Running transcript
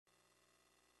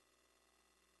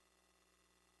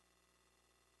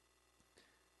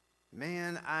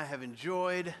Man, I have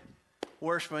enjoyed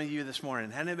worshiping you this morning.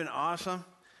 Hasn't it been awesome?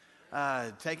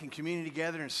 Taking community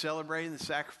together and celebrating the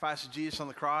sacrifice of Jesus on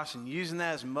the cross and using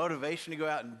that as motivation to go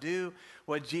out and do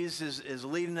what Jesus is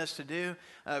leading us to do.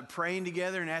 Praying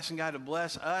together and asking God to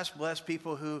bless us, bless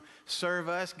people who serve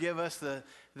us, give us the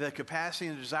capacity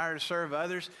and desire to serve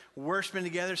others. Worshiping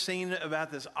together, singing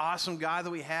about this awesome God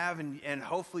that we have, and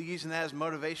hopefully using that as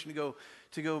motivation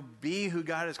to go be who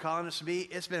God is calling us to be.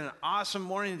 It's been an awesome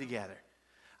morning together.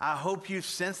 I hope you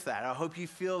sense that. I hope you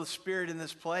feel the Spirit in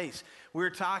this place. We're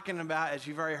talking about, as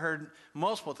you've already heard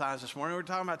multiple times this morning, we're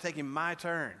talking about taking my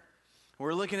turn.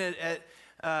 We're looking at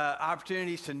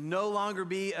opportunities to no longer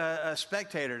be a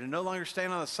spectator, to no longer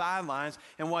stand on the sidelines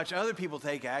and watch other people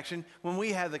take action when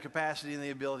we have the capacity and the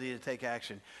ability to take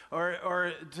action.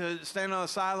 Or to stand on the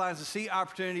sidelines and see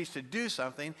opportunities to do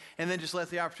something and then just let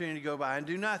the opportunity go by and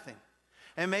do nothing.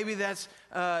 And maybe that's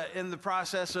in the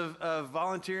process of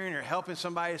volunteering or helping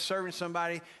somebody, serving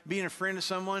somebody, being a friend to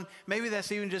someone. Maybe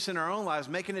that's even just in our own lives,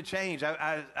 making a change.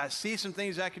 I see some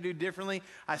things I could do differently.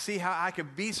 I see how I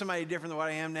could be somebody different than what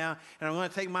I am now, and I'm going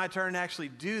to take my turn to actually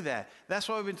do that. That's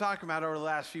what we've been talking about over the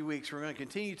last few weeks. We're going to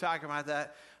continue talking about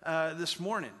that this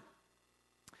morning.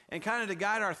 And kind of to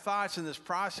guide our thoughts in this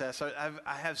process, I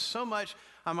have so much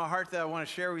on my heart that I want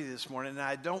to share with you this morning, and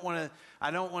I don't want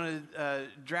to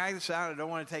drag this out. I don't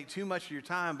want to take too much of your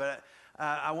time, but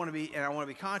I want to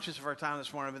be conscious of our time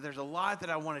this morning. But there's a lot that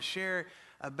I want to share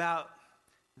about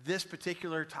this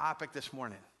particular topic this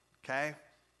morning. Okay,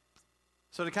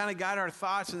 so to kind of guide our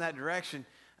thoughts in that direction,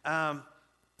 I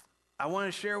want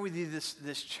to share with you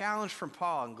this challenge from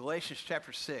Paul in Galatians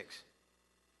chapter 6.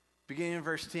 Beginning in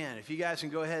verse 10. If you guys can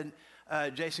go ahead,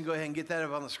 Jason, go ahead and get that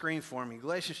up on the screen for me.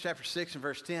 Galatians chapter 6 and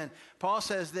verse 10. Paul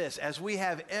says this: as we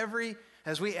have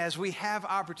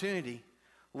opportunity,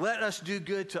 let us do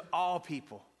good to all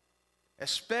people,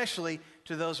 especially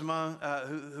to those among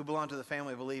who belong to the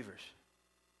family of believers.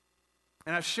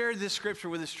 And I've shared this scripture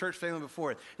with this church family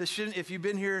before. If you've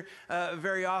been here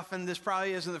very often, this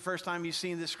probably isn't the first time you've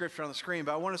seen this scripture on the screen,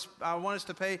 but I want us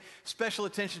to pay special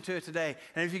attention to it today.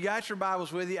 And if you got your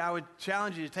Bibles with you, I would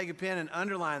challenge you to take a pen and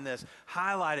underline this,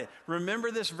 highlight it.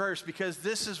 Remember this verse, because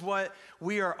this is what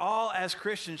we are all as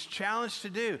Christians challenged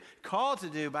to do, called to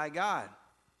do by God.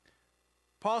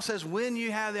 Paul says, when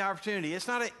you have the opportunity, it's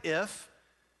not an if.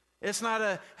 It's not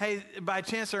a, hey, by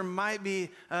chance there might be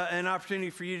an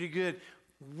opportunity for you to do good.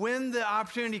 When the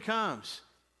opportunity comes,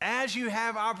 as you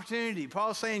have opportunity,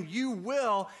 Paul's saying you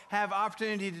will have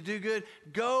opportunity to do good.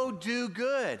 Go do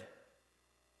good.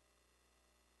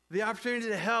 The opportunity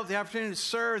to help, the opportunity to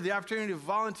serve, the opportunity to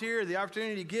volunteer, the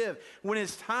opportunity to give. When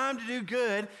it's time to do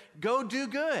good, go do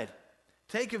good.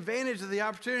 Take advantage of the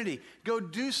opportunity. Go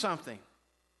do something.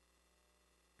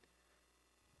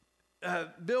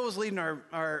 Bill was leading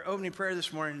our opening prayer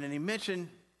this morning, and he mentioned,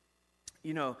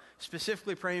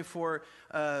 specifically praying for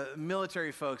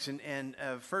military folks and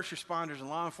first responders and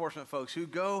law enforcement folks who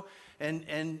go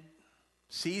and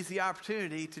seize the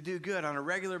opportunity to do good on a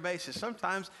regular basis,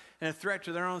 sometimes in a threat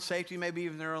to their own safety, maybe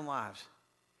even their own lives.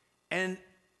 And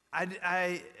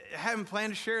I haven't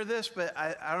planned to share this, but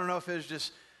I don't know if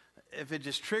it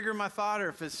just triggered my thought or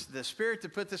if it's the Spirit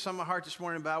that put this on my heart this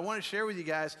morning, but I want to share with you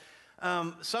guys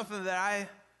something that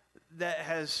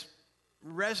has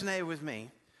resonated with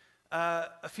me.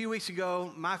 A few weeks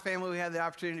ago, my family, we had the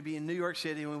opportunity to be in New York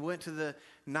City, and we went to the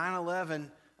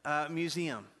 9/11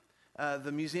 museum.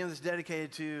 The museum that's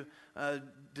dedicated to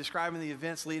describing the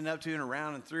events leading up to and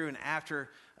around and through and after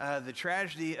the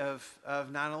tragedy of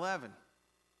 9/11.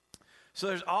 So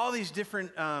there's all these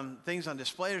different things on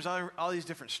display. There's all these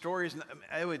different stories. And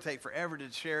it would take forever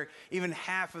to share even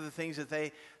half of the things that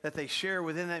they share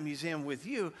within that museum with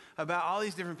you about all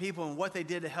these different people and what they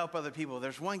did to help other people.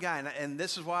 There's one guy, and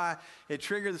this is why it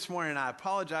triggered this morning, and I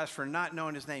apologize for not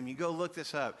knowing his name. You go look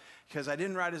this up, because I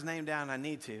didn't write his name down. I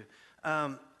need to.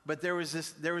 But there was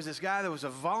this guy that was a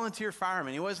volunteer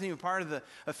fireman. He wasn't even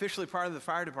officially part of the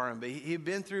fire department, but he'd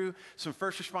been through some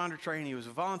first responder training. He was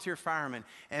a volunteer fireman.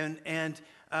 And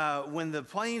when the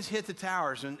planes hit the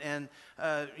towers and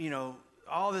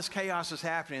all this chaos was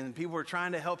happening and people were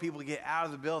trying to help people get out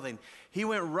of the building, he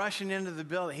went rushing into the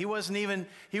building. He was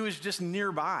just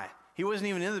nearby. He wasn't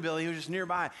even in the building. He was just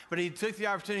nearby. But he took the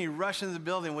opportunity to rush into the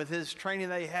building with his training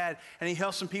that he had, and he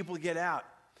helped some people get out.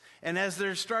 And as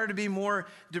there started to be more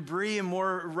debris and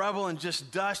more rubble and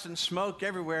just dust and smoke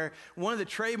everywhere, one of the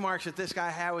trademarks that this guy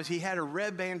had was he had a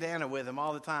red bandana with him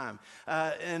all the time.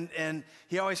 And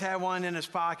he always had one in his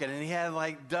pocket, and he had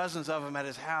like dozens of them at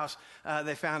his house,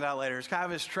 they found out later. It's kind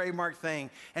of his trademark thing.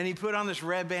 And he put on this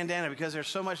red bandana because there's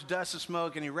so much dust and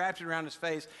smoke, and he wrapped it around his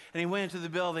face, and he went into the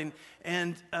building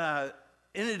and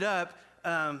ended up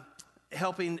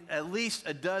helping at least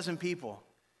a dozen people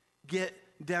get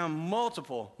down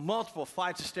multiple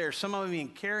flights of stairs, some of them even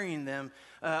carrying them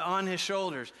on his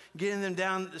shoulders, getting them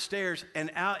down the stairs and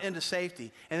out into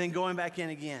safety, and then going back in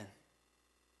again.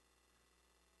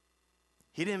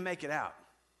 He didn't make it out.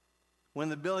 When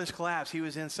the buildings collapsed, he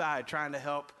was inside trying to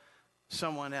help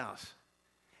someone else.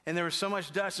 And there was so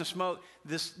much dust and smoke,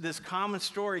 this common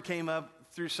story came up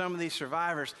through some of these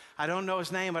survivors. I don't know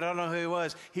his name, I don't know who he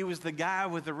was. He was the guy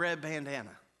with the red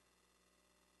bandana.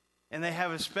 And they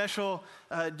have a special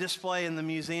display in the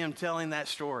museum telling that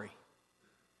story.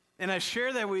 And I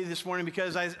share that with you this morning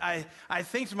because I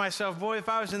think to myself, boy, if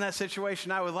I was in that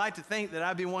situation, I would like to think that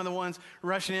I'd be one of the ones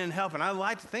rushing in and helping. I'd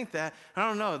like to think that. I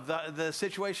don't know. The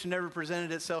situation never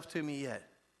presented itself to me yet.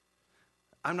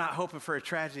 I'm not hoping for a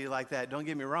tragedy like that. Don't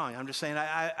get me wrong. I'm just saying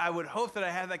I would hope that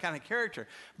I have that kind of character.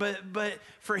 But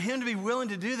for him to be willing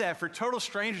to do that for total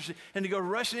strangers and to go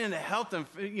rushing in to help them,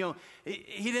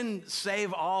 he didn't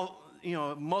save all,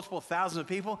 multiple thousands of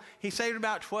people. He saved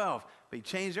about 12, but he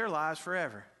changed their lives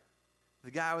forever. The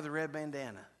guy with the red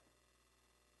bandana.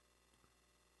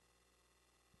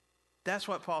 That's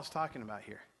what Paul's talking about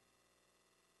here.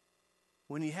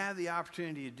 When you have the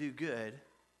opportunity to do good,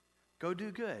 go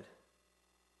do good.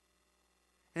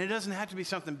 And it doesn't have to be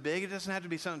something big. It doesn't have to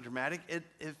be something dramatic.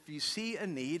 If you see a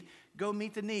need, go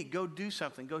meet the need. Go do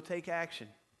something. Go take action.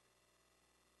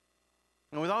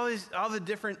 And with all the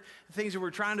different things that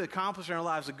we're trying to accomplish in our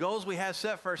lives, the goals we have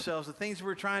set for ourselves, the things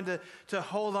we're trying to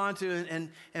hold on to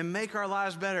and make our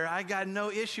lives better, I got no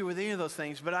issue with any of those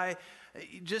things. But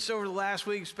just over the last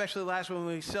week, especially last week when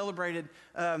we celebrated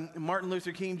Martin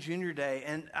Luther King Jr. Day,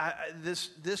 and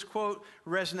this quote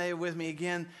resonated with me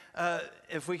again.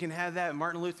 If we can have that,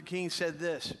 Martin Luther King said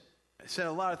this. He said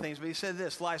a lot of things, but he said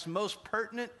this: life's most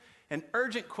pertinent and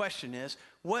urgent question is,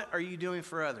 what are you doing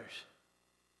for others?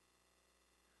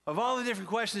 Of all the different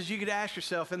questions you could ask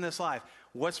yourself in this life,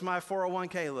 what's my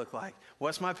 401k look like?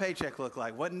 What's my paycheck look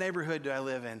like? What neighborhood do I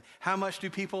live in? How much do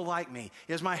people like me?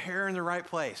 Is my hair in the right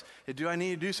place? Do I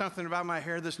need to do something about my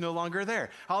hair that's no longer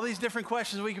there? All these different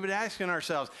questions we could be asking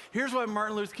ourselves. Here's what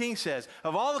Martin Luther King says.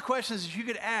 Of all the questions that you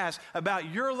could ask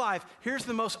about your life, here's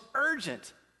the most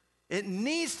urgent. It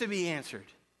needs to be answered.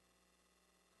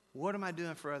 What am I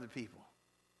doing for other people?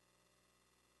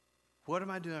 What am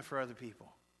I doing for other people?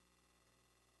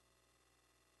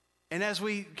 And as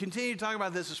we continue to talk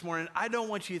about this morning, I don't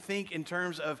want you to think in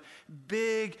terms of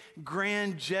big,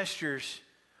 grand gestures,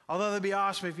 although that'd be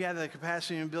awesome if you had the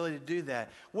capacity and ability to do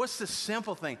that. What's the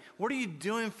simple thing? What are you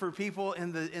doing for people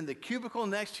in the cubicle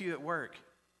next to you at work?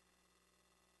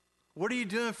 What are you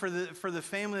doing for the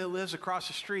family that lives across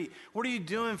the street? What are you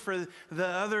doing for the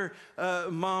other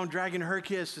mom dragging her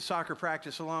kids to soccer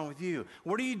practice along with you?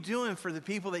 What are you doing for the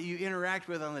people that you interact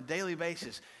with on a daily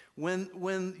basis?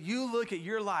 When you look at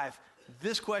your life,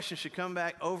 this question should come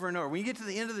back over and over. When you get to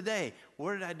the end of the day,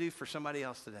 what did I do for somebody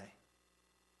else today?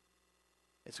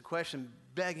 It's a question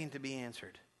begging to be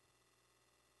answered.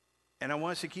 And I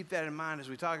want us to keep that in mind as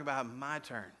we talk about my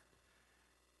turn.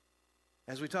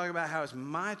 As we talk about how it's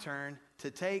my turn to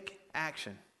take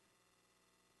action.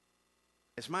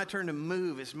 It's my turn to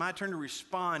move. It's my turn to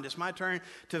respond. It's my turn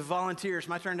to volunteer. It's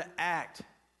my turn to act.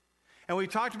 And we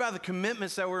talked about the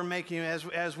commitments that we're making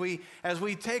as we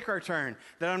take our turn,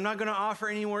 that I'm not going to offer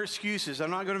any more excuses.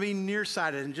 I'm not going to be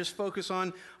nearsighted and just focus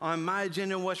on my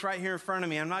agenda and what's right here in front of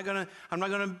me. I'm not going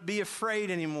to be afraid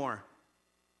anymore.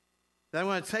 That I'm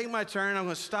going to take my turn. I'm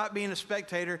going to stop being a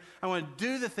spectator. I'm going to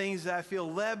do the things that I feel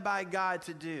led by God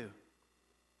to do.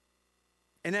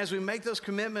 And as we make those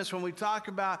commitments, when we talk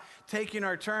about taking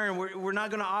our turn, we're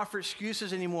not going to offer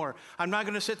excuses anymore. I'm not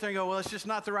going to sit there and go, well, it's just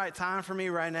not the right time for me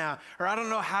right now. Or I don't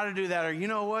know how to do that. Or you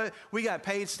know what? We got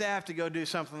paid staff to go do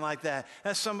something like that.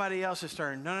 That's somebody else's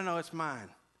turn. No, it's mine.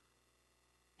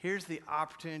 Here's the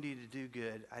opportunity to do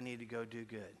good. I need to go do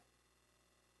good.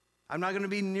 I'm not going to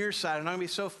be nearsighted. I'm not going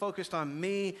to be so focused on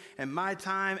me and my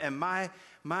time and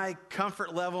my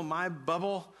comfort level, my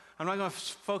bubble. I'm not going to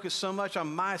focus so much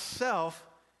on myself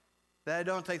that I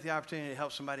don't take the opportunity to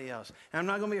help somebody else. And I'm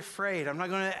not going to be afraid. I'm not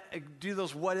going to do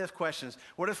those what-if questions.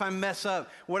 What if I mess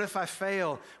up? What if I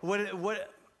fail?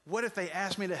 What if they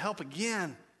ask me to help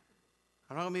again?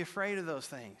 I'm not going to be afraid of those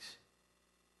things.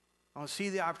 I want to see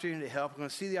the opportunity to help. I'm going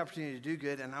to see the opportunity to do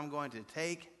good, and I'm going to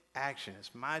take action.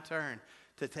 It's my turn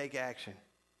to take action.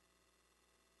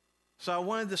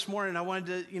 So this morning, I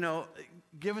wanted to,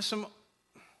 give us some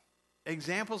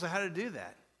examples of how to do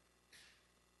that.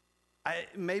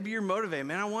 Maybe you're motivated.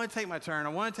 Man, I want to take my turn. I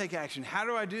want to take action. How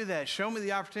do I do that? Show me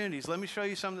the opportunities. Let me show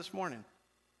you some this morning.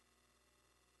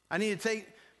 I need to take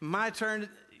my turn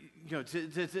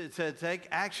to take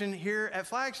action here at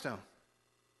Flagstone.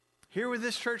 Here with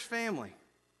this church family.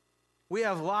 We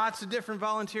have lots of different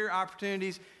volunteer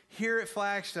opportunities here at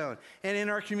Flagstone and in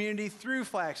our community through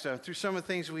Flagstone, through some of the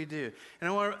things we do. And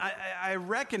I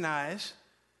recognize,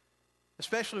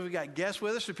 especially if we've got guests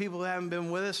with us or people who haven't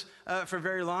been with us for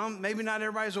very long, maybe not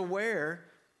everybody's aware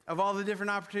of all the different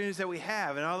opportunities that we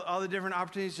have and all the different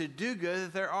opportunities to do good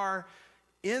that there are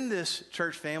in this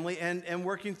church family and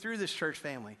working through this church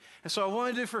family. And so I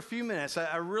want to do for a few minutes,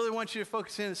 I really want you to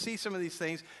focus in and see some of these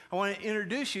things. I want to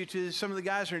introduce you to some of the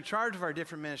guys who are in charge of our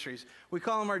different ministries. We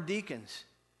call them our deacons.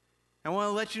 I want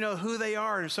to let you know who they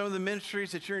are and some of the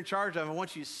ministries that you're in charge of. I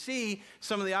want you to see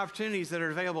some of the opportunities that are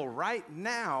available right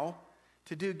now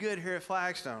to do good here at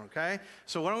Flagstone, okay?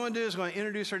 So what I'm going to do is I'm going to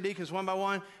introduce our deacons one by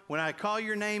one. When I call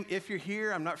your name, if you're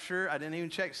here, I'm not sure, I didn't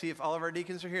even check to see if all of our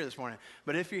deacons are here this morning.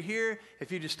 But if you're here,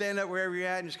 if you just stand up wherever you're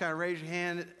at and just kind of raise your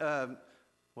hand.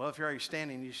 Well, if you're already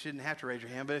standing, you shouldn't have to raise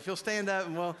your hand. But if you'll stand up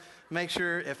and we'll make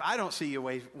sure, if I don't see you,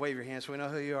 wave your hand so we know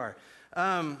who you are.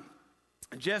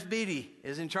 Jeff Beatty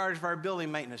is in charge of our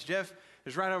building maintenance. Jeff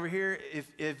is right over here.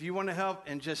 If you want to help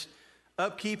and just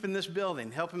upkeep in this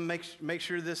building, help him make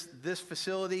sure this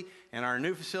facility and our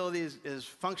new facility is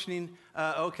functioning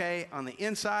okay on the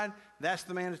inside, that's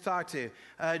the man to talk to.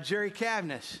 Jerry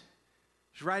Cavness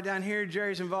is right down here.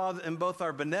 Jerry's involved in both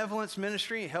our benevolence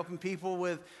ministry, helping people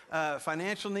with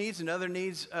financial needs and other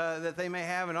needs that they may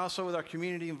have, and also with our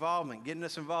community involvement, getting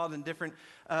us involved in different,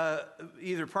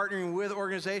 either partnering with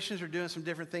organizations or doing some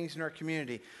different things in our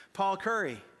community. Paul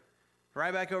Curry,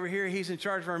 right back over here, he's in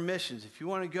charge of our missions. If you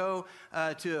want to go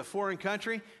to a foreign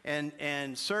country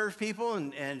and serve people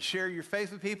and share your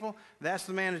faith with people, that's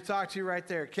the man to talk to right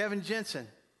there. Kevin Jensen.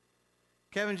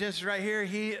 Kevin Jensen right here,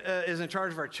 he is in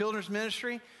charge of our children's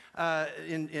ministry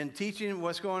in teaching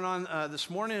what's going on this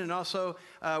morning, and also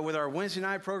with our Wednesday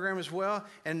night program as well,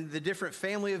 and the different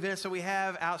family events that we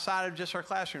have outside of just our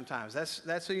classroom times.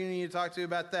 That's who you need to talk to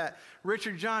about that.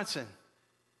 Richard Johnson.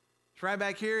 Right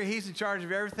back here, he's in charge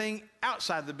of everything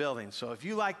outside the building. So if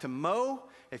you like to mow,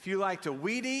 if you like to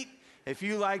weed eat, if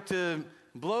you like to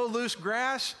blow loose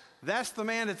grass, that's the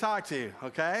man to talk to,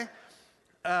 okay?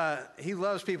 He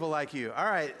loves people like you. All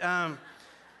right.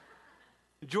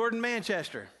 Jordan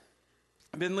Manchester.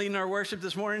 Been leading our worship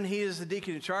this morning. He is the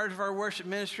deacon in charge of our worship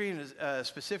ministry and is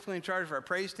specifically in charge of our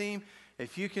praise team.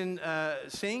 If you can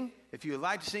sing, if you would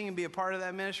like to sing and be a part of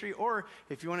that ministry, or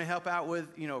if you want to help out with,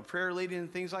 prayer leading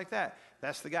and things like that,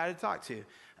 that's the guy to talk to.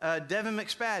 Devin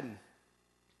McSpadden,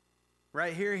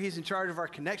 right here, he's in charge of our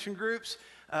connection groups,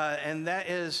 and that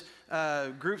is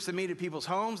groups that meet at people's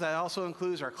homes. That also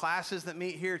includes our classes that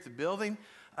meet here at the building,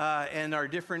 and our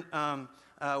different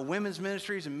women's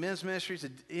ministries and men's ministries,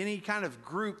 any kind of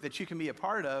group that you can be a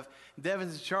part of.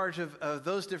 Devin's in charge of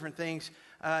those different things,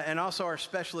 and also our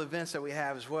special events that we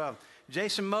have as well.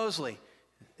 Jason Mosley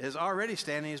is already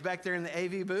standing. He's back there in the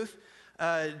AV booth.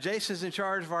 Jason's in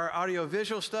charge of our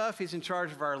audio-visual stuff. He's in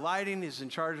charge of our lighting. He's in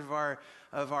charge of our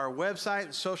website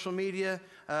and social media,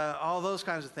 all those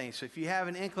kinds of things. So if you have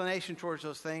an inclination towards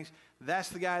those things, that's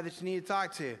the guy that you need to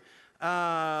talk to.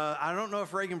 I don't know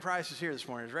if Reagan Price is here this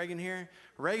morning. Is Reagan here?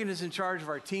 Reagan is in charge of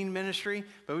our teen ministry,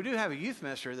 but we do have a youth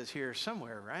minister that's here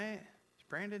somewhere, right? Is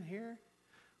Brandon here?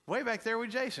 Way back there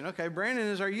with Jason. Okay, Brandon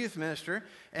is our youth minister,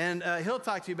 and he'll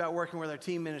talk to you about working with our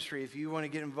teen ministry if you want to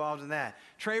get involved in that.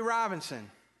 Trey Robinson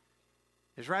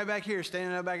is right back here,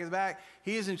 standing up back at the back.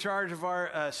 He is in charge of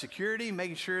our security,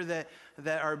 making sure that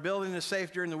our building is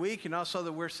safe during the week, and also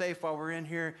that we're safe while we're in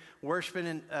here worshiping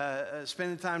and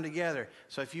spending time together.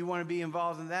 So if you want to be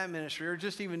involved in that ministry, or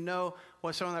just even know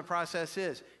what some of that process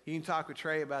is, you can talk with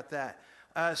Trey about that.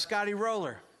 Scotty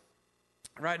Roller.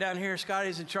 Right down here,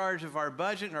 Scotty's in charge of our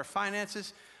budget and our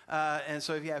finances. And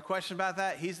so if you have questions about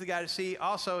that, he's the guy to see.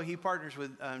 Also, he partners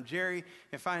with Jerry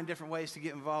in finding different ways to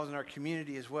get involved in our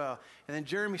community as well. And then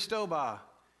Jeremy Stobaugh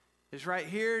is right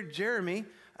here. Jeremy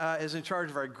is in charge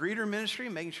of our greeter ministry,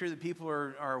 making sure that people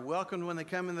are welcomed when they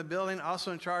come in the building.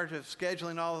 Also in charge of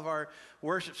scheduling all of our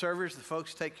worship servers, the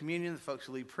folks who take communion, the folks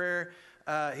who lead prayer.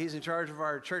 He's in charge of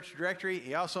our church directory.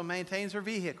 He also maintains our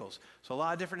vehicles. So a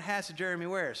lot of different hats that Jeremy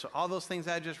wears. So all those things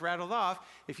I just rattled off,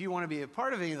 if you want to be a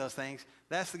part of any of those things,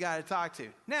 that's the guy to talk to.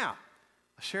 Now,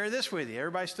 I'll share this with you.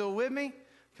 Everybody still with me?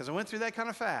 because I went through that kind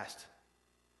of fast.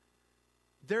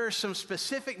 There are some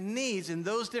specific needs in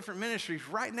those different ministries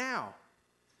right now.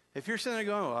 If you're sitting there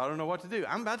going, well, I don't know what to do,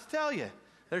 I'm about to tell you.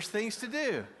 There's things to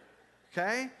do,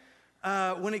 okay?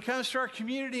 When it comes to our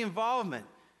community involvement,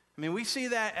 I mean, we see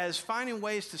that as finding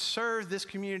ways to serve this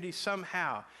community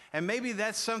somehow. And maybe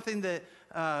that's something that,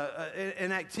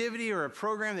 an activity or a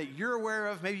program that you're aware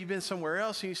of. Maybe you've been somewhere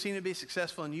else and you've seen it be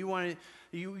successful and you want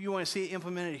to see it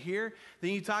implemented here.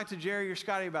 Then you talk to Jerry or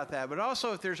Scotty about that. But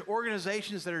also if there's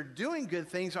organizations that are doing good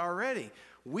things already,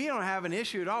 we don't have an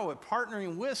issue at all with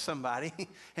partnering with somebody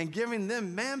and giving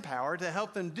them manpower to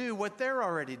help them do what they're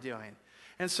already doing.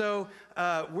 And so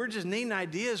we're just needing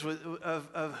ideas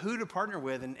of who to partner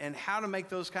with and how to make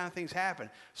those kind of things happen.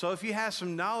 So if you have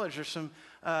some knowledge or some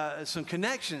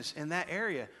connections in that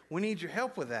area, we need your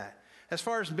help with that. As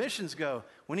far as missions go,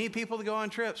 we need people to go on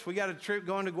trips. We got a trip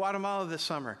going to Guatemala this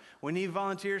summer. We need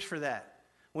volunteers for that.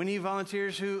 We need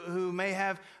volunteers who may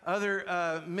have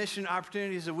other mission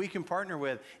opportunities that we can partner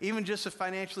with, even just to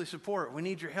financially support. We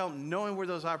need your help knowing where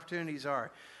those opportunities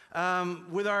are.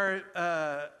 With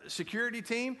our security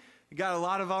team, we got a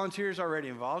lot of volunteers already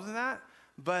involved in that,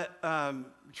 but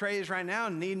Trey is right now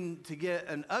needing to get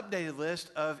an updated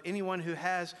list of anyone who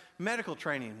has medical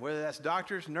training, whether that's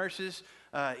doctors, nurses,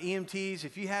 EMTs.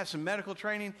 If you have some medical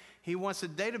training, he wants a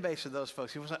database of those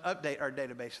folks. He wants to update our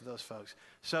database of those folks.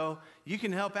 So you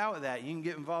can help out with that. You can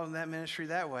get involved in that ministry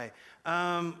that way.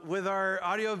 With our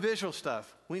audio-visual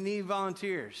stuff, we need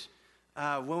volunteers.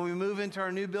 When we move into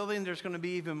our new building, there's going to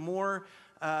be even more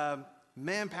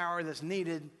manpower that's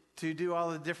needed to do all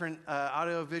the different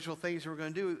audio-visual things we're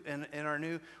going to do in our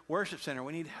new worship center.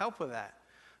 We need help with that.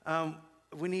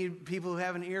 We need people who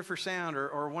have an ear for sound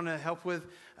or want to help with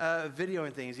video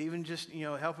and things, even just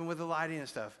helping with the lighting and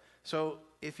stuff. So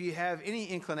if you have any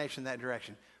inclination in that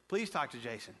direction, please talk to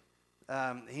Jason.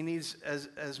 He needs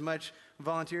as much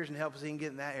volunteers and help as he can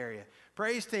get in that area.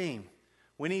 Praise team,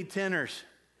 we need tenors.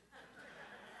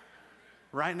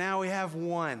 Right now we have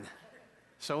one,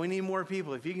 so we need more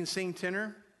people. If you can sing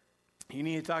tenor, you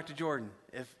need to talk to Jordan.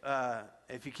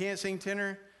 If you can't sing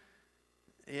tenor,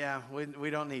 yeah, we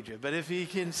don't need you. But if you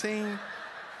can sing,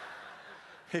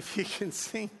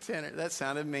 tenor, that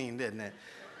sounded mean, didn't it?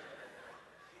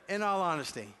 In all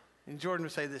honesty, and Jordan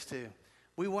would say this too,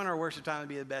 we want our worship time to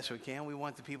be the best we can. We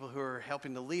want the people who are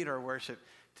helping to lead our worship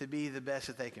to be the best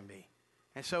that they can be.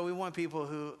 And so we want people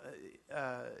who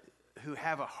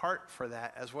have a heart for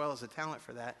that as well as a talent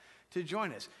for that to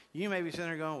join us. You may be sitting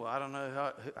there going, well, I don't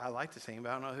know who I like to sing, but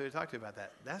I don't know who to talk to about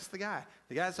that. That's the guy.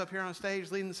 The guy that's up here on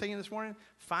stage leading the singing this morning,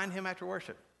 find him after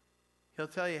worship. He'll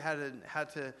tell you how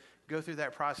to go through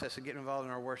that process of getting involved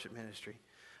in our worship ministry.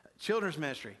 Children's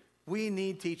ministry. We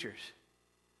need teachers.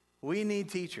 We need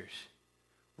teachers.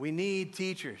 We need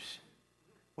teachers.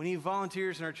 We need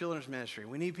volunteers in our children's ministry.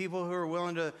 We need people who are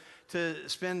willing to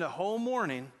spend a whole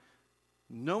morning,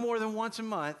 no more than once a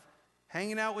month,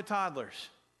 hanging out with toddlers.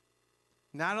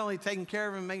 Not only taking care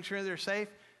of them and making sure they're safe,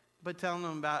 but telling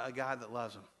them about a God that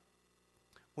loves them.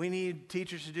 We need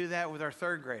teachers to do that with our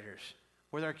third graders,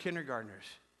 with our kindergartners.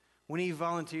 We need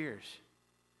volunteers.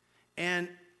 And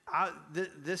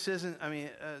this isn't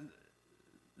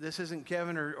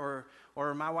Kevin or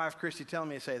my wife Christy telling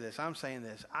me to say this. I'm saying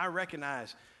this. I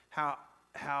recognize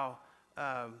how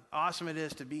awesome it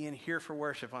is to be in here for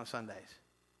worship on Sundays.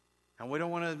 And we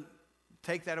don't want to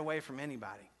take that away from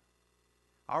anybody.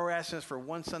 All we're asking is for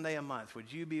one Sunday a month.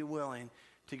 Would you be willing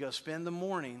to go spend the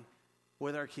morning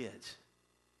with our kids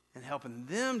and helping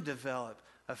them develop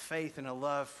a faith and a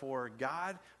love for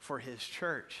God, for His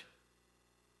church?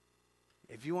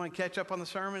 If you want to catch up on the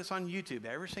sermon, it's on YouTube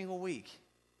every single week.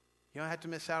 You don't have to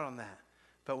miss out on that.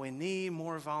 But we need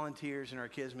more volunteers in our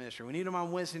kids' ministry. We need them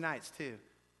on Wednesday nights too.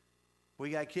 We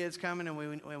got kids coming and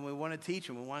we want to teach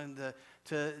them. We want them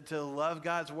to love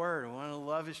God's word. We want to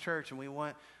love His church, and we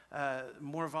want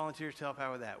more volunteers to help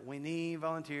out with that. We need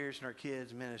volunteers in our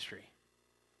kids' ministry.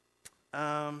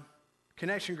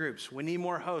 Connection groups. We need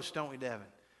more hosts, don't we, Devin?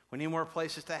 We need more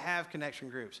places to have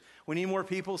connection groups. We need more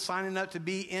people signing up to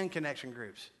be in connection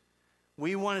groups.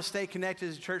 We want to stay connected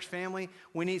as a church family.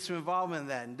 We need some involvement in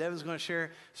that. And Devin's going to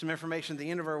share some information at the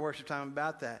end of our worship time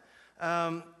about that.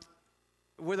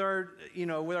 With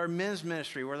our men's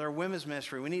ministry, with our women's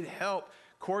ministry, we need help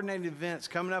coordinating events,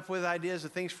 coming up with ideas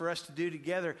of things for us to do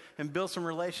together and build some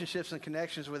relationships and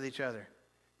connections with each other.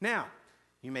 Now,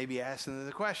 you may be asking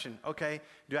the question, okay,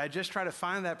 do I just try to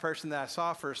find that person that I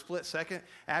saw for a split second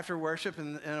after worship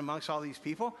and amongst all these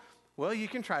people? Well, you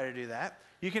can try to do that.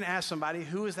 You can ask somebody,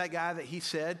 who is that guy that he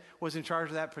said was in charge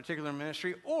of that particular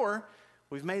ministry? Or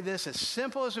we've made this as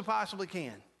simple as we possibly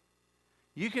can.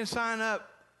 You can sign up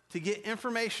to get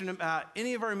information about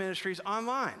any of our ministries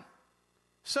online.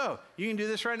 So you can do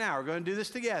this right now. We're going to do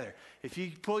this together. If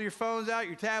you pull your phones out,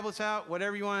 your tablets out,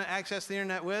 whatever you want to access the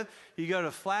internet with, you go to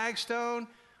Flagstone.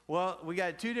 Well, we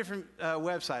got two different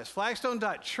websites.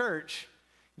 Flagstone.church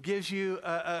gives you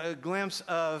a glimpse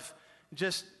of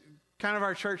just kind of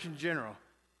our church in general.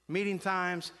 Meeting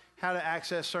times, how to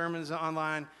access sermons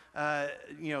online, kind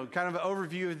of an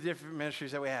overview of the different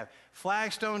ministries that we have.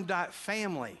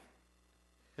 Flagstone.family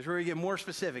is where we get more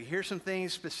specific. Here's some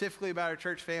things specifically about our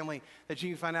church family that you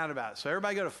can find out about. So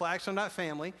everybody go to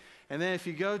flagstone.family, and then if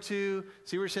you go to,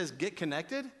 see where it says Get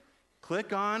Connected?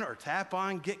 Click on or tap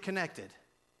on Get Connected.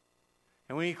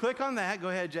 And when you click on that, go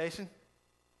ahead, Jason.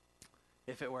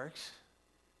 If it works.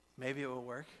 Maybe it will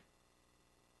work.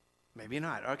 Maybe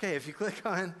not. Okay, if you click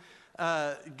on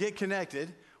Get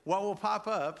Connected, what will pop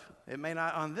up, it may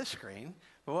not on this screen,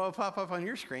 but what will pop up on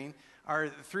your screen are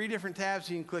 3 different tabs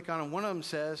you can click on, and one of them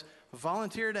says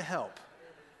Volunteer to Help.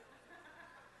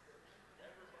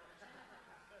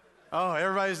 Oh,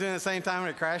 everybody's doing it at the same time and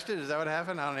it crashed it? Is that what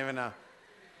happened? I don't even know.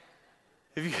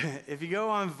 If you go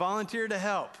on Volunteer to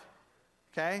Help,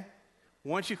 okay?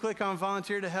 Once you click on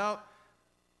Volunteer to Help,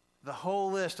 the whole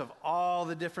list of all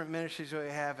the different ministries that we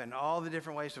have and all the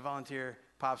different ways to volunteer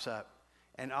pops up.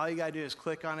 And all you got to do is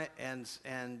click on it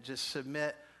and just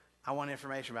submit, I want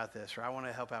information about this, or I want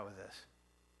to help out with this.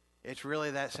 It's really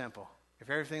that simple.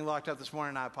 If everything locked up this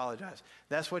morning, I apologize.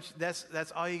 That's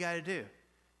all you got to do.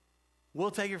 We'll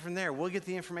take it from there. We'll get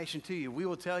the information to you. We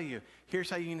will tell you, here's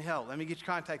how you can help. Let me get your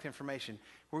contact information.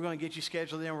 We're going to get you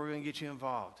scheduled in. We're going to get you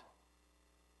involved.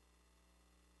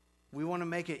 We want to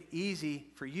make it easy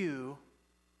for you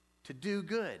to do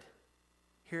good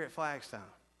here at Flagstone,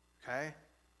 okay?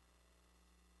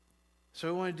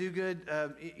 So we want to do good,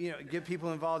 get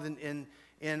people involved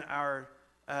in our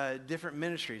different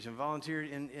ministries and volunteer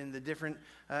in the different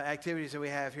activities that we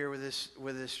have here with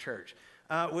this church.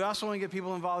 We also want to get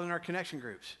people involved in our connection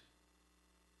groups.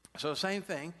 So same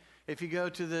thing. If you go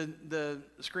to the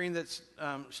screen that's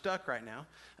stuck right now,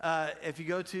 if you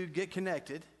go to Get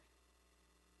Connected,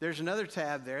 there's another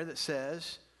tab there that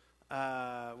says,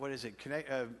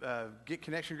 Get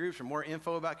connection groups or more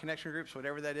info about connection groups,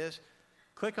 whatever that is.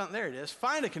 Click on, there it is,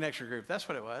 find a connection group. That's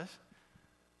what it was.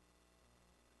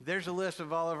 There's a list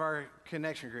of all of our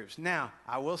connection groups. Now,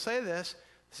 I will say this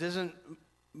isn't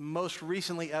most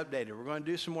recently updated. We're going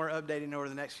to do some more updating over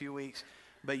the next few weeks,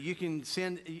 but you can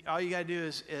all you got to do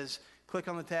is click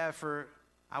on the tab for,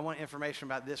 I want information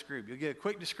about this group. You'll get a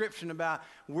quick description about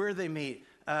where they meet,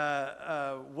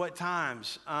 what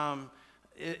times,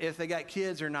 if they got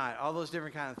kids or not, all those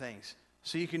different kind of things.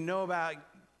 So you can know about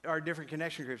our different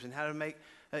connection groups and how to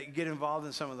get involved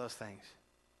in some of those things.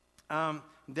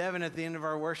 Devin, at the end of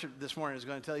our worship this morning, is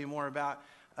going to tell you more about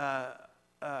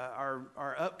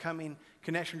our upcoming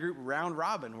connection group round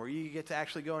robin, where you get to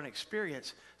actually go and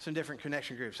experience some different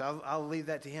connection groups. I'll leave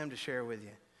that to him to share with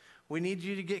you. We need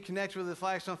you to get connected with the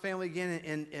Flagstone family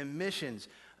again in missions.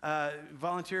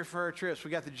 Volunteer for our trips. We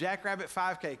got the Jackrabbit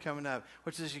 5K coming up,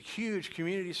 which is a huge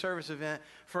community service event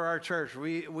for our church.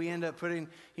 We end up putting,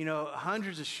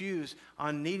 hundreds of shoes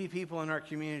on needy people in our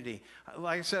community.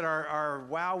 Like I said, our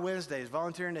Wow Wednesdays,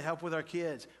 volunteering to help with our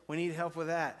kids. We need help with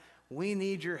that. We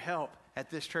need your help at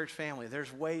this church family.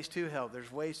 There's ways to help. There's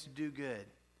ways to do good.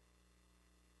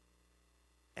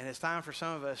 And it's time for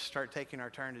some of us to start taking our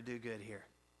turn to do good here.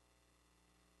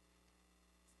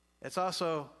 It's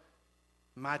also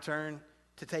my turn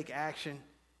to take action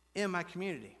in my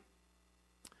community.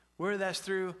 Whether that's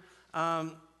through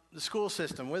the school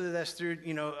system, whether that's through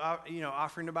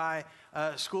offering to buy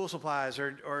school supplies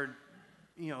or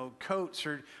coats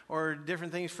or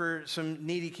different things for some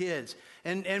needy kids.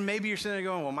 And maybe you're sitting there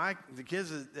going, well, the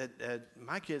kids at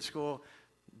my kids' school,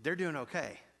 they're doing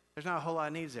okay. There's not a whole lot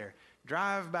of needs there.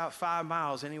 Drive about 5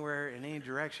 miles anywhere in any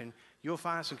direction, you'll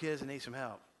find some kids that need some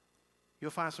help. You'll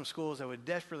find some schools that would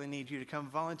desperately need you to come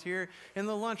volunteer in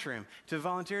the lunchroom, to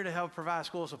volunteer to help provide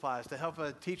school supplies, to help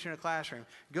a teacher in a classroom.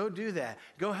 Go do that.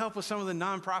 Go help with some of the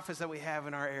nonprofits that we have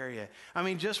in our area. I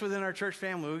mean, just within our church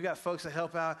family, we've got folks that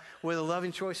help out with the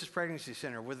Loving Choices Pregnancy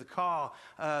Center, with the Call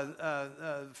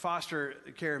foster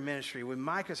care ministry, with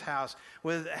Micah's House,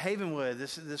 with Havenwood,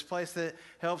 this place that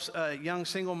helps young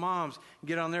single moms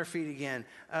get on their feet again.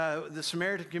 The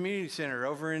Samaritan Community Center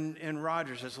over in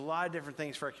Rogers. There's a lot of different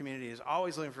things for our community. It's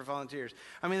always looking for volunteers.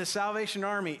 I mean, the Salvation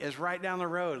Army is right down the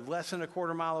road, less than a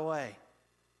quarter mile away.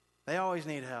 They always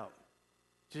need help.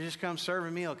 To just come serve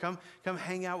a meal. Come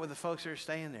hang out with the folks that are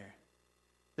staying there.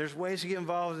 There's ways to get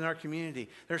involved in our community.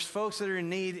 There's folks that are in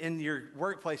need in your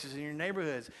workplaces, in your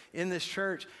neighborhoods, in this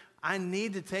church. I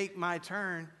need to take my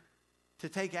turn to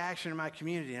take action in my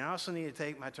community, and I also need to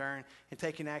take my turn in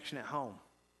taking action at home.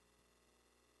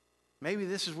 Maybe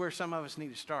this is where some of us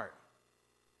need to start,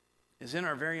 is in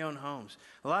our very own homes.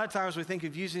 A lot of times we think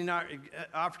of using our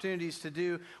opportunities to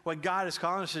do what God is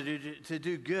calling us to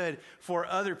do good for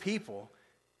other people,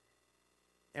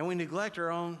 and we neglect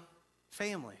our own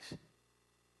families.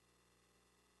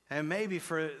 And maybe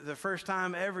for the first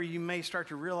time ever, you may start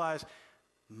to realize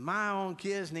my own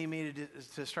kids need me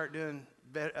to start doing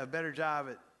a better job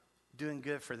at doing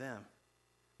good for them.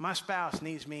 My spouse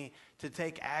needs me to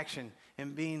take action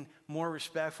in being more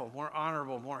respectful, more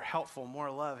honorable, more helpful, more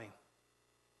loving.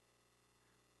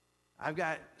 I've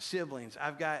got siblings.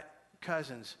 I've got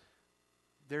cousins.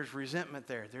 There's resentment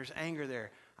there. There's anger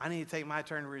there. I need to take my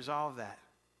turn to resolve that,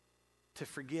 to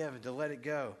forgive and to let it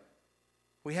go.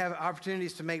 We have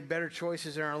opportunities to make better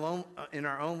choices in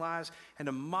our own lives and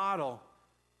to model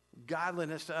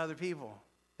godliness to other people,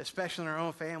 especially in our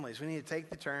own families. We need to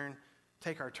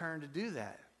take our turn to do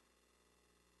that.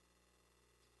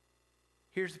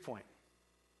 Here's the point.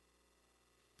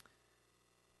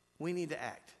 We need to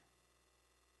act.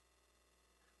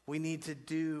 We need to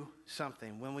do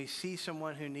something. When we see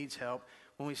someone who needs help,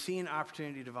 when we see an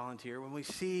opportunity to volunteer, when we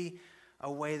see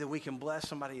a way that we can bless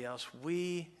somebody else,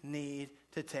 we need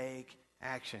to take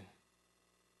action.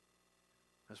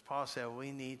 As Paul said,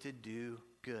 we need to do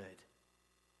good.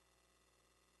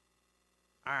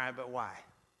 All right, but why?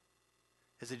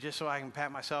 Is it just so I can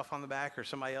pat myself on the back or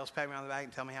somebody else pat me on the back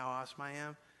and tell me how awesome I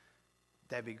am?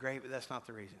 That'd be great, but that's not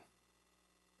the reason.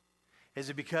 Is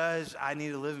it because I need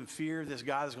to live in fear this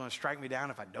God is going to strike me down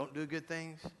if I don't do good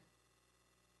things?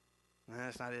 No,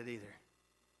 that's not it either.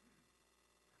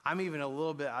 I'm even a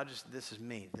little bit, this is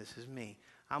me.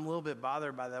 I'm a little bit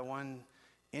bothered by that one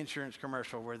insurance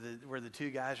commercial where the two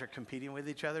guys are competing with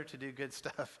each other to do good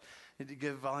stuff, to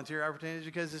give volunteer opportunities,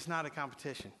 because it's not a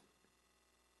competition.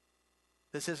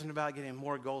 This isn't about getting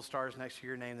more gold stars next to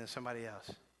your name than somebody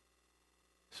else.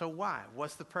 So why?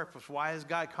 What's the purpose? Why is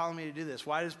God calling me to do this?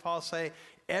 Why does Paul say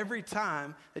every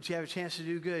time that you have a chance to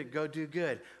do good, go do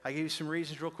good? I'll give you some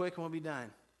reasons real quick and we'll be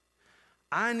done.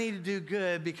 I need to do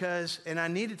good and I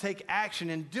need to take action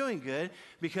in doing good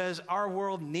because our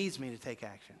world needs me to take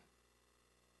action.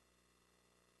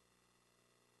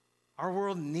 Our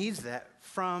world needs that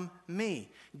from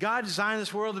me. God designed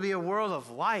this world to be a world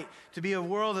of light, to be a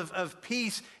world of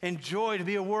peace and joy, to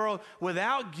be a world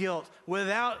without guilt,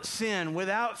 without sin,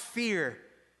 without fear,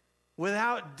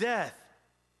 without death.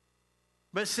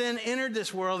 But sin entered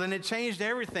this world and it changed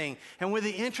everything. And with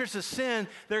the entrance of sin,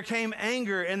 there came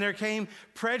anger and there came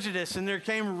prejudice and there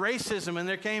came racism and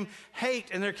there came hate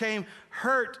and there came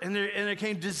hurt and there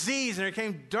came disease and there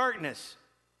came darkness.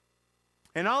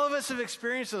 And all of us have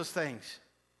experienced those things.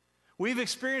 We've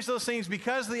experienced those things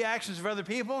because of the actions of other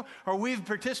people, or we've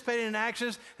participated in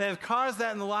actions that have caused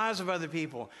that in the lives of other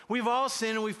people. We've all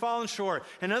sinned and we've fallen short.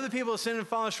 And other people have sinned and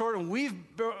fallen short, and we've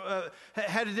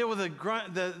had to deal with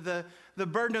the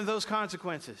burden of those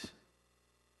consequences.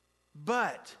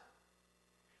 But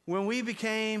when we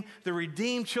became the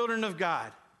redeemed children of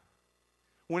God,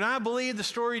 when I believed the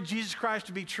story of Jesus Christ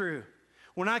to be true,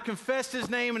 when I confessed his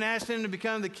name and asked him to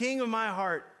become the king of my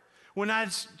heart, when I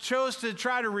chose to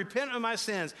try to repent of my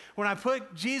sins, when I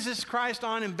put Jesus Christ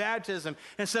on in baptism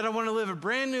and said I want to live a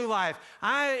brand new life,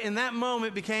 I, in that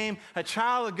moment, became a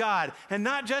child of God. And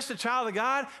not just a child of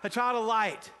God, a child of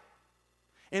light.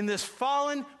 In this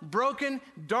fallen, broken,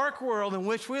 dark world in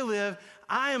which we live,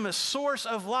 I am a source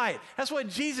of light. That's what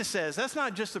Jesus says. That's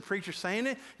not just the preacher saying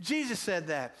it. Jesus said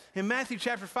that. In Matthew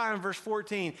chapter 5 and verse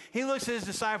 14, he looks at his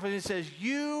disciples and he says,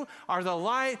 "You are the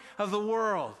light of the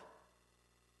world."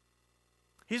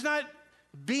 He's not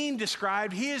being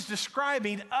described. He is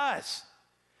describing us.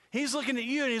 He's looking at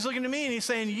you and he's looking at me and he's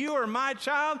saying, "You are my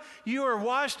child. You are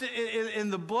washed in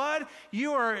the blood.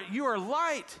 You are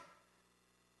light.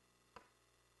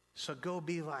 So go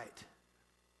be light,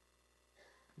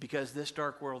 because this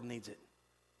dark world needs it."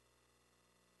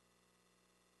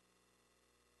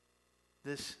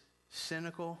 This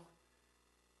cynical,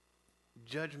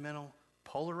 judgmental,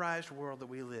 polarized world that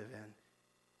we live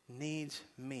in needs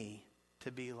me to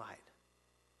be light.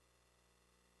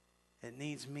 It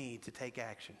needs me to take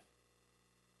action.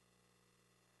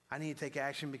 I need to take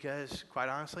action because, quite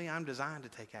honestly, I'm designed to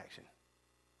take action.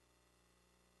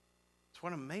 It's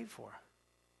what I'm made for.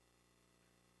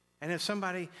 And if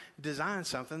somebody designs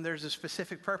something, there's a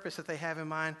specific purpose that they have in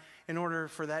mind in order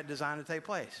for that design to take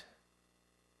place.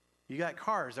 You got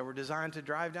cars that were designed to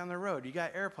drive down the road. You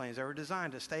got airplanes that were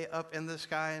designed to stay up in the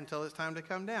sky until it's time to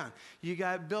come down. You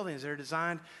got buildings that are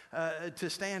designed to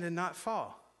stand and not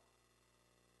fall.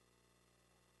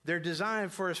 They're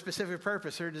designed for a specific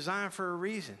purpose. They're designed for a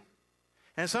reason.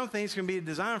 And some things can be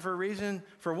designed for a reason,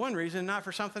 for one reason, not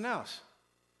for something else.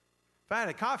 If I had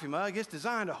a coffee mug, it's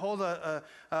designed to hold a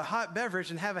hot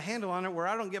beverage and have a handle on it where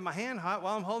I don't get my hand hot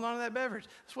while I'm holding on to that beverage.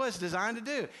 That's what it's designed to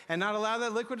do. And not allow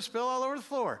that liquid to spill all over the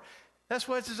floor. That's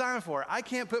what it's designed for. I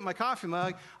can't put my coffee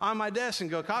mug on my desk and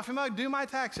go, coffee mug, do my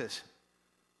taxes.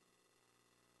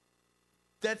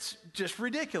 That's just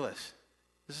ridiculous.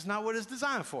 This is not what it's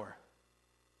designed for.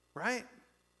 Right?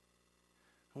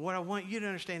 And what I want you to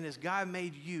understand is God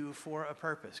made you for a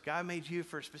purpose. God made you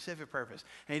for a specific purpose.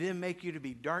 And he didn't make you to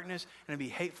be darkness and to be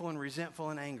hateful and resentful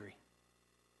and angry.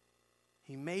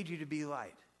 He made you to be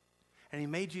light. And he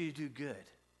made you to do good.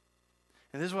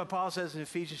 And this is what Paul says in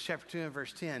Ephesians chapter 2 and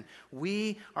verse 10.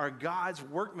 We are God's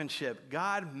workmanship.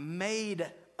 God made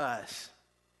us.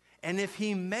 And if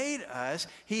he made us,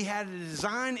 he had a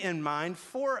design in mind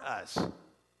for us.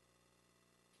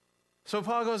 So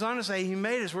Paul goes on to say he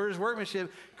made us, we're his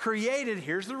workmanship, created,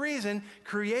 here's the reason,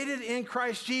 created in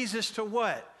Christ Jesus to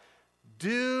what?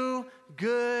 Do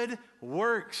good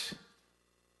works.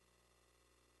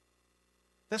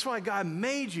 That's why God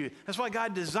made you. That's why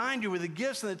God designed you with the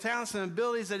gifts and the talents and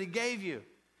abilities that he gave you.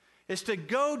 It's to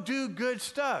go do good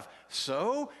stuff.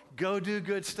 So go do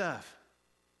good stuff.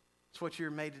 It's what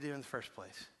you're made to do in the first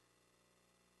place.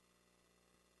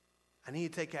 I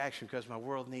need to take action because my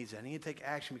world needs it. I need to take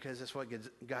action because that's what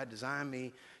God designed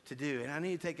me to do. And I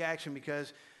need to take action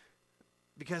because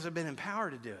I've been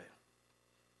empowered to do it.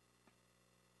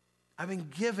 I've been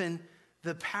given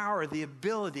the power, the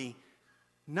ability,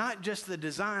 not just the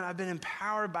design. I've been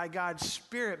empowered by God's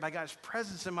Spirit, by God's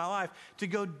presence in my life to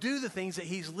go do the things that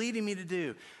he's leading me to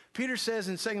do. Peter says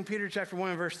in 2 Peter chapter 1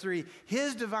 and verse 3,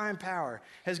 his divine power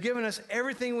has given us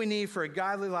everything we need for a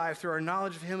godly life through our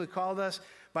knowledge of him who called us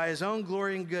by his own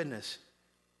glory and goodness.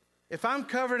 If I'm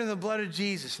covered in the blood of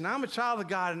Jesus and I'm a child of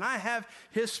God and I have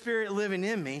his Spirit living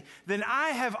in me, then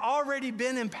I have already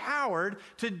been empowered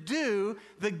to do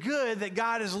the good that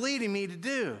God is leading me to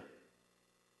do.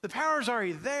 The power's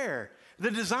already there.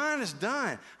 The design is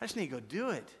done. I just need to go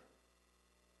do it.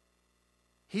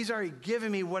 He's already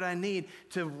given me what I need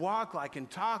to walk like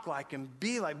and talk like and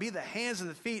be the hands and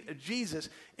the feet of Jesus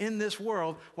in this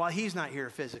world while he's not here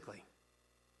physically.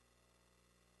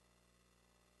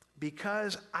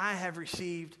 Because I have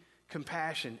received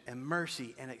compassion and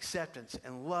mercy and acceptance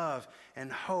and love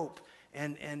and hope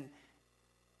and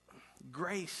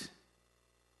grace,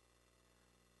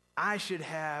 I should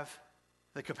have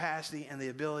the capacity and the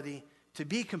ability to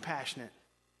be compassionate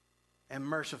and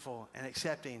merciful and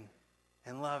accepting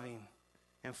and loving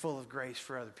and full of grace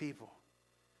for other people.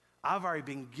 I've already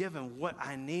been given what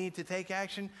I need to take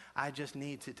action. I just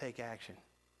need to take action.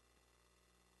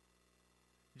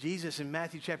 Jesus in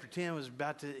Matthew chapter 10 was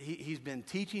he's been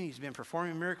teaching, he's been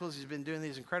performing miracles, he's been doing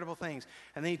these incredible things.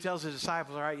 And then he tells his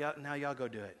disciples, all right, now y'all go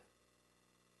do it.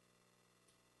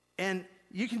 And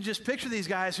you can just picture these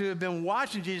guys who have been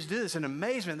watching Jesus do this in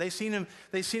amazement. They've seen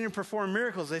him perform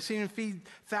miracles. They've seen him feed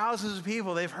thousands of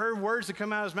people. They've heard words that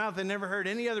come out of his mouth they never heard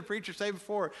any other preacher say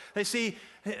before. They see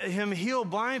him heal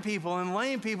blind people and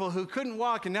lame people who couldn't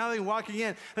walk, and now they can walk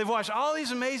again. They've watched all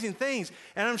these amazing things.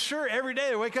 And I'm sure every day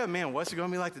they wake up, man, what's it going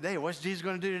to be like today? What's Jesus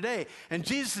going to do today? And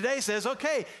Jesus today says,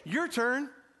 okay, your turn.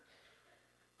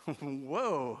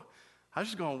 Whoa, I was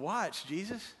just going to watch,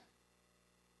 Jesus.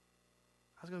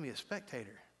 I was going to be a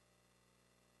spectator.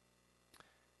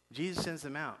 Jesus sends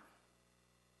them out.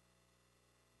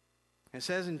 It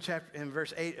says in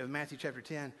verse 8 of Matthew chapter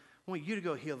 10, I want you to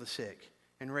go heal the sick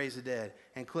and raise the dead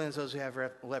and cleanse those who have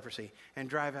leprosy and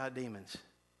drive out demons.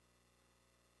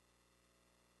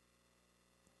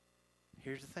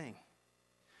 Here's the thing.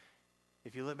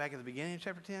 If you look back at the beginning of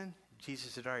chapter 10,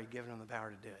 Jesus had already given them the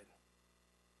power to do it.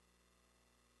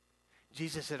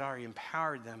 Jesus had already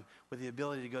empowered them with the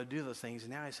ability to go do those things.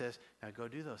 And now he says, now go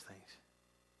do those things.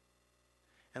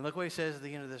 And look what he says at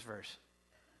the end of this verse.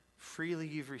 Freely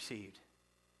you've received.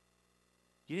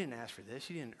 You didn't ask for this.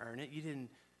 You didn't earn it. You didn't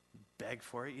beg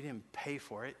for it. You didn't pay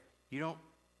for it. You don't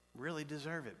really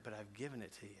deserve it, but I've given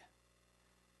it to you.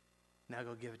 Now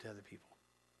go give it to other people.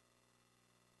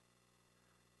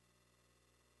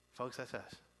 Folks, that's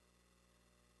us.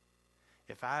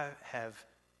 If I have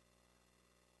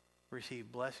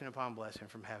received blessing upon blessing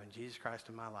from having Jesus Christ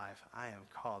in my life, I am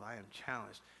called, I am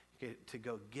challenged to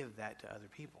go give that to other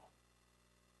people.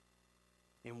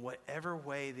 In whatever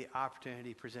way the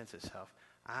opportunity presents itself,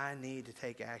 I need to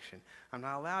take action. I'm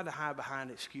not allowed to hide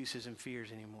behind excuses and fears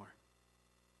anymore.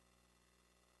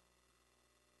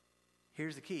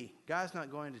 Here's the key. God's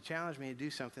not going to challenge me to do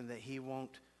something that he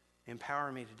won't empower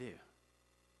me to do.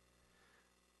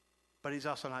 but he's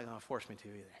also not going to force me to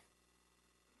either.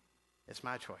 It's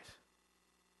my choice.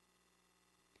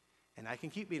 And I can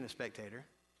keep being a spectator,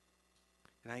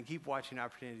 and I can keep watching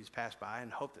opportunities pass by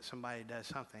and hope that somebody does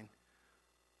something,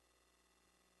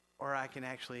 or I can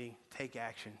actually take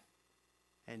action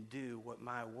and do what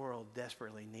my world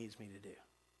desperately needs me to do.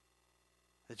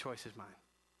 The choice is mine.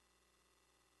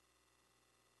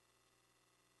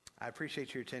 I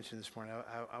appreciate your attention this morning.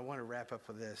 I want to wrap up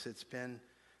with this. It's been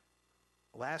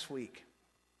last week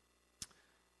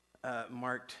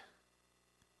marked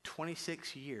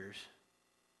 26 years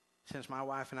since my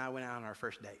wife and I went out on our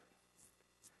first date.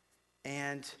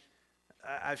 And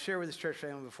I've shared with this church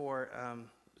family before,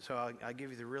 so I'll give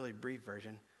you the really brief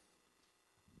version.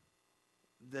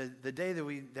 The day that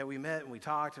we met and we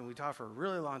talked for a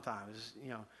really long time. It was,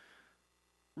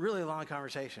 really long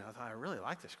conversation. I thought, I really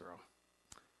like this girl.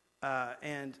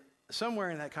 And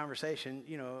somewhere in that conversation,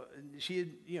 she had,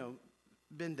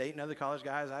 been dating other college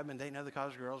guys. I've been dating other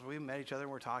college girls. We met each other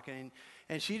and we're talking.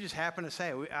 And she just happened to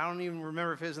say, I don't even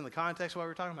remember if it was in the context of what we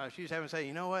were talking about. She just happened to say,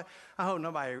 you know what? I hope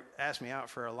nobody asks me out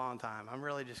for a long time. I'm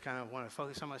really just kind of want to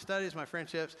focus on my studies, my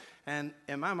friendships. And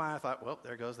in my mind, I thought, well,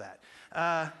 there goes that.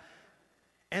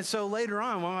 And so later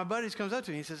on, one of my buddies comes up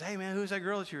to me, he says, hey, man, who's that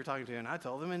girl that you were talking to? And I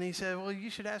told him, and he said, well, you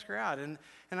should ask her out. And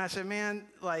I said, man,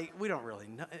 we don't really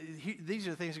know. These are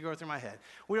the things that go through my head.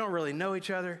 We don't really know each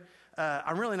other.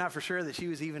 I'm really not for sure that she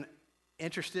was even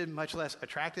interested, much less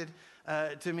attracted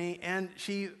to me. And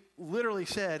she literally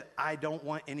said, I don't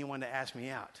want anyone to ask me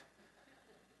out.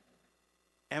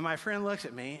 And my friend looks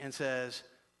at me and says,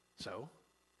 so?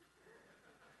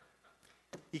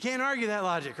 You can't argue that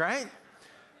logic, right?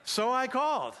 So I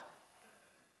called.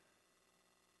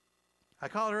 I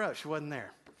called her up. She wasn't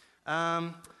there.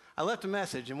 I left a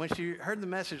message, and when she heard the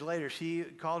message later, she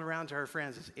called around to her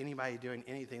friends. Is anybody doing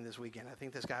anything this weekend? I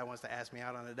think this guy wants to ask me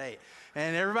out on a date.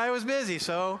 And everybody was busy,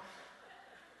 so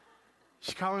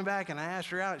she called me back, and I asked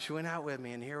her out, and she went out with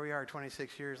me, and here we are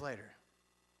 26 years later.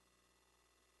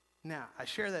 Now, I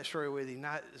share that story with you,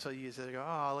 not so you say,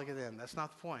 oh, look at them. That's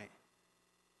not the point.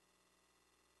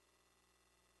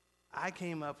 I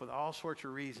came up with all sorts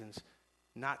of reasons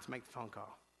not to make the phone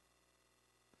call.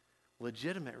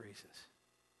 Legitimate reasons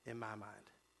in my mind.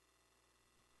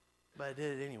 But I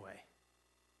did it anyway.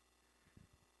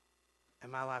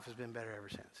 And my life has been better ever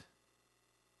since.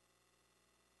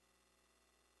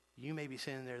 You may be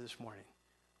sitting there this morning.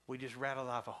 We just rattled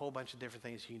off a whole bunch of different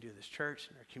things you can do in this church,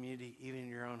 in our community, even in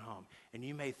your own home. And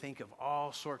you may think of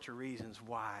all sorts of reasons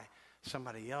why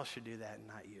somebody else should do that and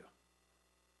not you.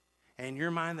 And in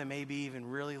your mind, there may be even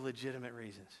really legitimate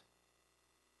reasons.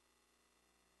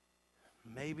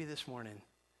 Maybe this morning,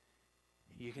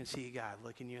 you can see God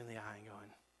looking you in the eye and going,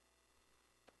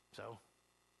 so?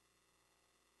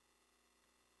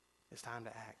 It's time to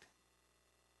act.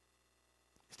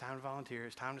 It's time to volunteer.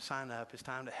 It's time to sign up. It's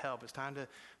time to help. It's time to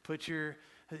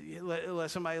let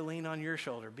somebody lean on your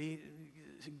shoulder.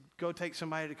 Go take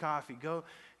somebody to coffee.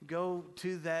 Go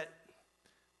to that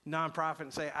nonprofit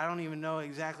and say, I don't even know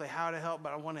exactly how to help,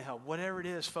 but I want to help. Whatever it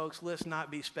is, folks, let's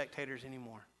not be spectators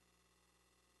anymore.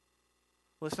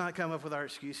 Let's not come up with our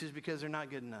excuses because they're not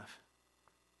good enough.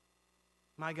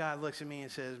 My God looks at me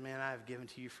and says, man, I have given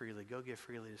to you freely. Go give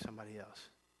freely to somebody else.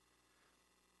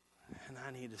 And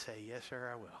I need to say, yes, sir,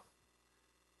 I will.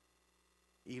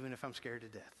 Even if I'm scared to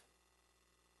death.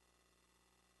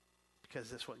 Because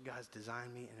that's what God's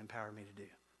designed me and empowered me to do.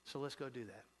 So let's go do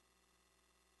that.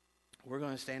 We're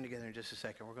going to stand together in just a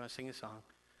second. We're going to sing a song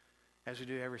as we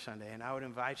do every Sunday. And I would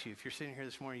invite you, if you're sitting here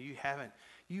this morning, you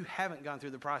haven't gone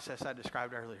through the process I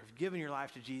described earlier of giving your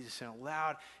life to Jesus and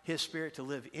allowed his Spirit to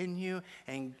live in you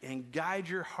and guide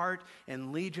your heart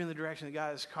and lead you in the direction that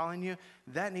God is calling you,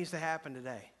 that needs to happen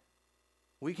today.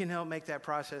 We can help make that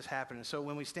process happen. And so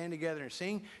when we stand together and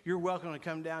sing, you're welcome to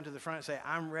come down to the front and say,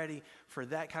 I'm ready for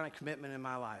that kind of commitment in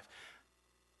my life.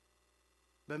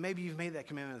 But maybe you've made that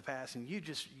commitment in the past and you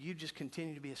just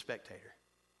continue to be a spectator.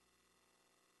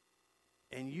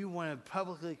 And you want to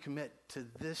publicly commit to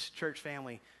this church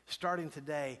family, starting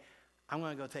today, I'm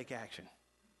going to go take action.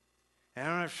 And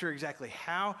I'm not sure exactly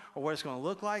how or what it's going to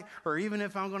look like, or even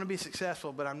if I'm going to be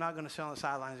successful, but I'm not going to sit on the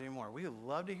sidelines anymore. We would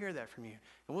love to hear that from you.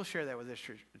 And we'll share that with this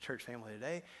church family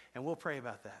today, and we'll pray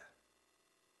about that.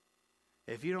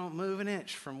 If you don't move an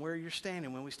inch from where you're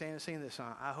standing when we stand and sing this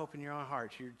song, I hope in your own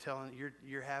heart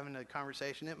you're having a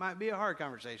conversation. It might be a hard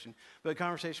conversation, but a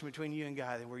conversation between you and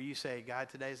God, where you say, God,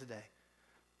 today's the day.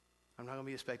 I'm not going to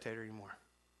be a spectator anymore.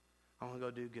 I'm going to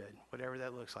go do good, whatever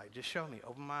that looks like. Just show me.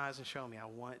 Open my eyes and show me. I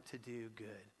want to do good,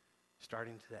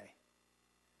 starting today.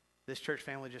 This church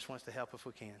family just wants to help if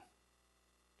we can.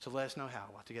 So let us know how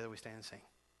while together we stand and sing.